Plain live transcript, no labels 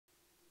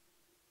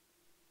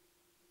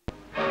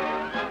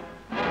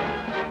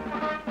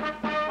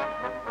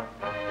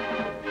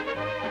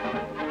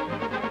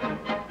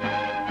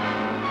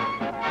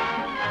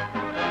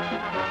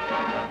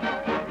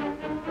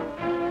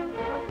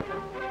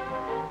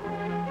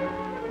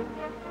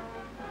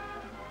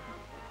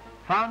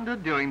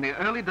Founded during the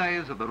early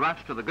days of the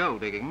rush to the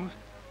gold diggings,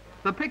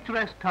 the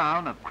picturesque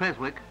town of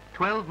Creswick,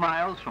 12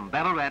 miles from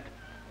Ballarat,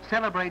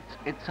 celebrates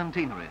its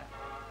centenary.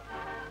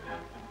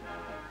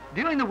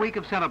 During the week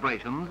of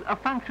celebrations, a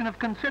function of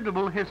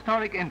considerable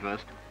historic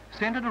interest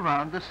centred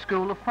around the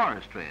School of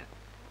Forestry,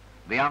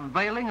 the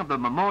unveiling of the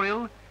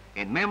memorial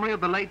in memory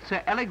of the late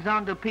Sir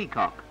Alexandra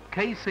Peacock,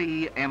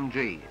 KC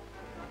MG.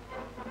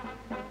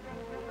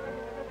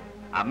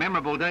 A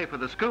memorable day for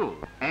the school,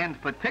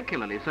 and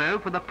particularly so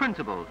for the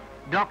principal,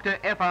 Dr.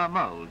 F.R.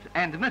 Moulds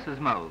and Mrs.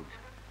 Moulds,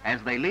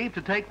 as they leave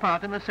to take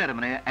part in the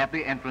ceremony at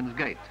the entrance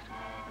gates.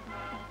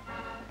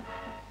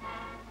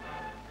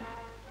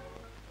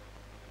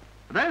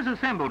 Those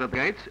assembled at the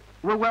gates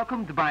were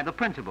welcomed by the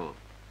principal,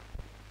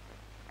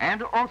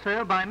 and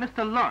also by Mr.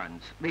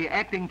 Lawrence, the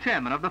acting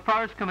chairman of the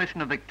Forest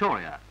Commission of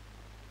Victoria.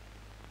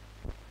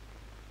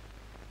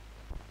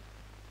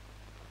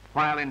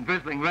 While in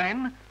drizzling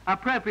rain,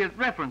 appropriate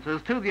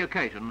references to the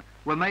occasion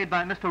were made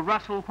by Mr.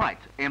 Russell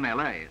White,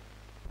 MLA.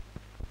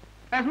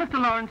 As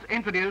Mr. Lawrence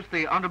introduced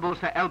the Honourable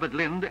Sir Albert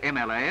Lind,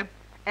 MLA,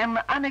 an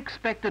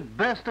unexpected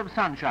burst of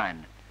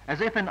sunshine,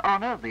 as if in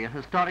honour of the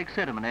historic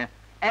ceremony,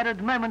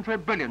 added momentary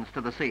brilliance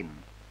to the scene.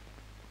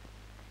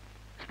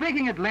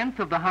 Speaking at length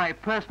of the high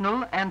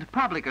personal and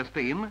public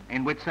esteem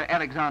in which Sir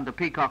Alexander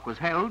Peacock was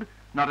held,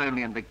 not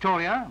only in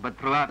Victoria, but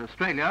throughout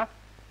Australia,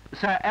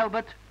 Sir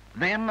Albert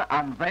then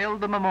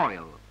unveiled the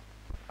memorial.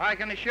 I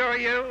can assure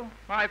you,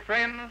 my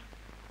friends,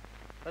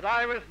 that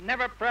I was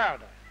never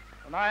prouder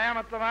than I am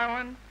at the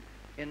moment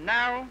in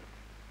now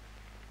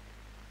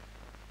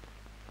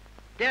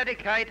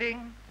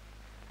dedicating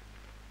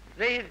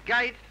these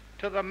gates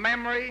to the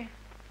memory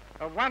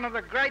of one of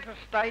the greatest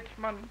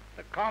statesmen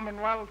the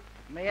Commonwealth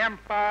and the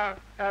Empire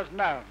has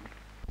known.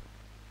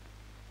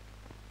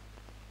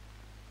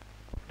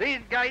 These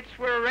gates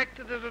were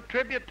erected as a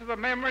tribute to the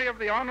memory of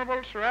the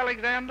Honourable Sir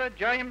Alexander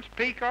James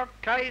Peacock,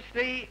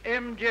 KC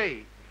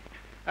MG,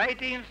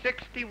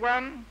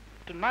 1861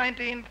 to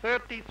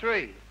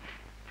 1933,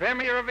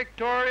 Premier of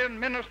Victoria and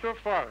Minister of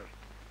Forest,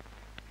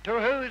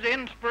 to whose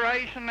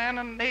inspiration and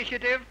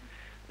initiative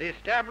the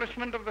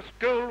establishment of the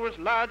school was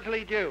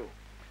largely due.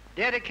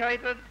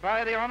 Dedicated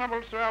by the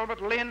Honourable Sir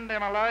Albert Lind,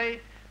 MLA,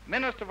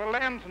 Minister for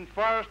Lands and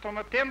Forest, on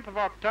the 10th of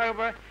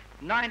October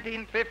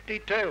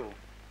 1952.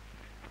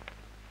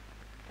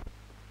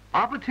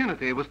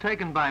 Opportunity was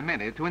taken by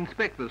many to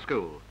inspect the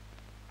school.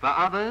 For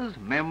others,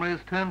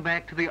 memories turned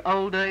back to the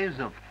old days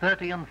of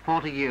 30 and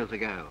 40 years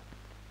ago,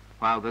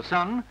 while the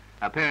sun,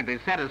 apparently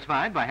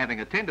satisfied by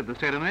having attended the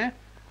ceremony,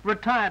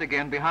 retired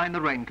again behind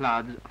the rain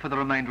clouds for the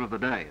remainder of the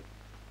day.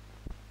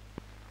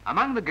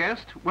 Among the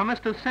guests were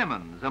Mr.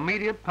 Simmons,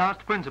 immediate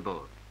past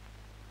principal,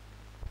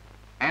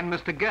 and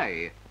Mr.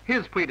 Gay,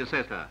 his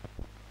predecessor,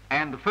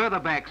 and further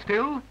back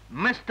still,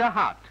 Mr.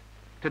 Hart,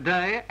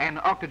 today an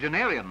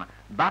octogenarian,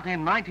 but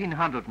in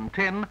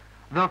 1910,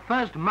 the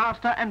first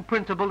master and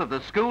principal of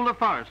the School of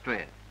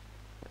Forestry.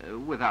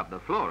 Without the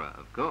flora,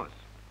 of course.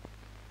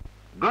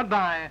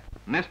 Goodbye,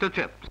 Mr.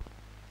 Chips.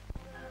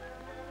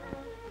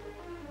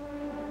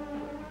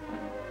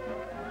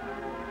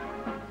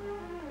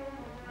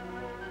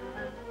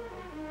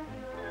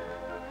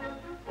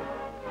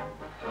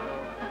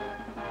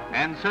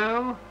 And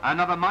so,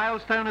 another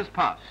milestone is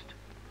passed.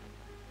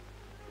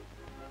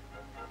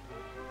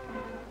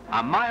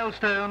 A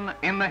milestone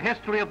in the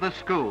history of the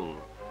school.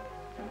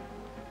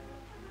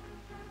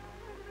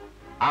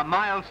 A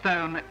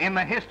milestone in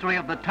the history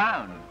of the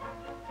town.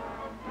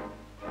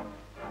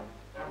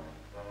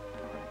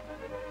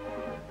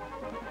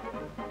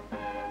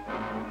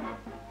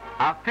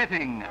 A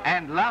fitting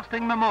and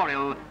lasting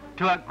memorial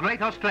to a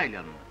great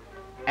Australian,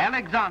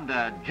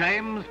 Alexander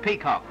James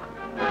Peacock.